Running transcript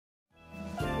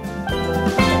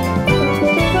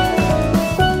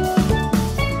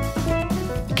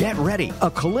ready.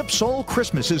 A Calyp-Soul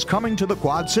Christmas is coming to the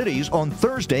Quad Cities on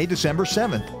Thursday, December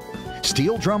 7th.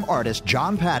 Steel drum artist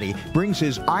John Patti brings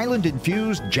his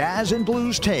island-infused jazz and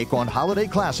blues take on holiday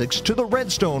classics to the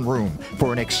Redstone Room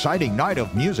for an exciting night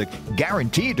of music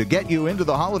guaranteed to get you into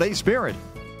the holiday spirit.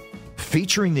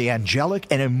 Featuring the angelic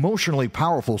and emotionally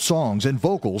powerful songs and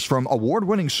vocals from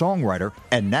award-winning songwriter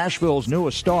and Nashville's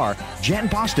newest star, JENN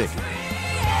BOSTIC.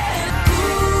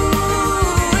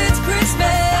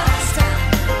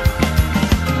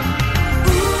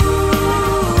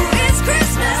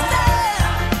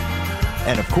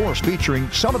 And of course, featuring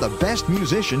some of the best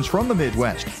musicians from the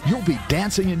Midwest. You'll be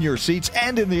dancing in your seats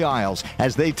and in the aisles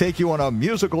as they take you on a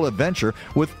musical adventure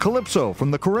with Calypso from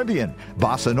the Caribbean,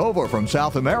 Bossa Nova from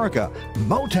South America,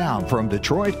 Motown from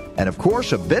Detroit, and of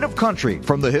course, a bit of country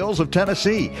from the hills of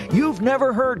Tennessee. You've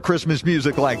never heard Christmas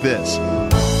music like this.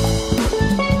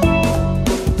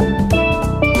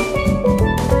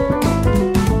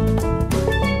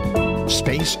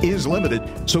 Space is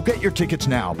limited, so get your tickets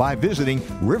now by visiting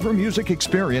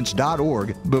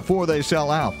rivermusicexperience.org before they sell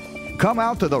out. Come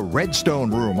out to the Redstone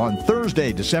Room on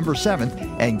Thursday, December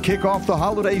 7th and kick off the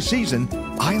holiday season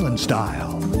island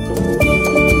style.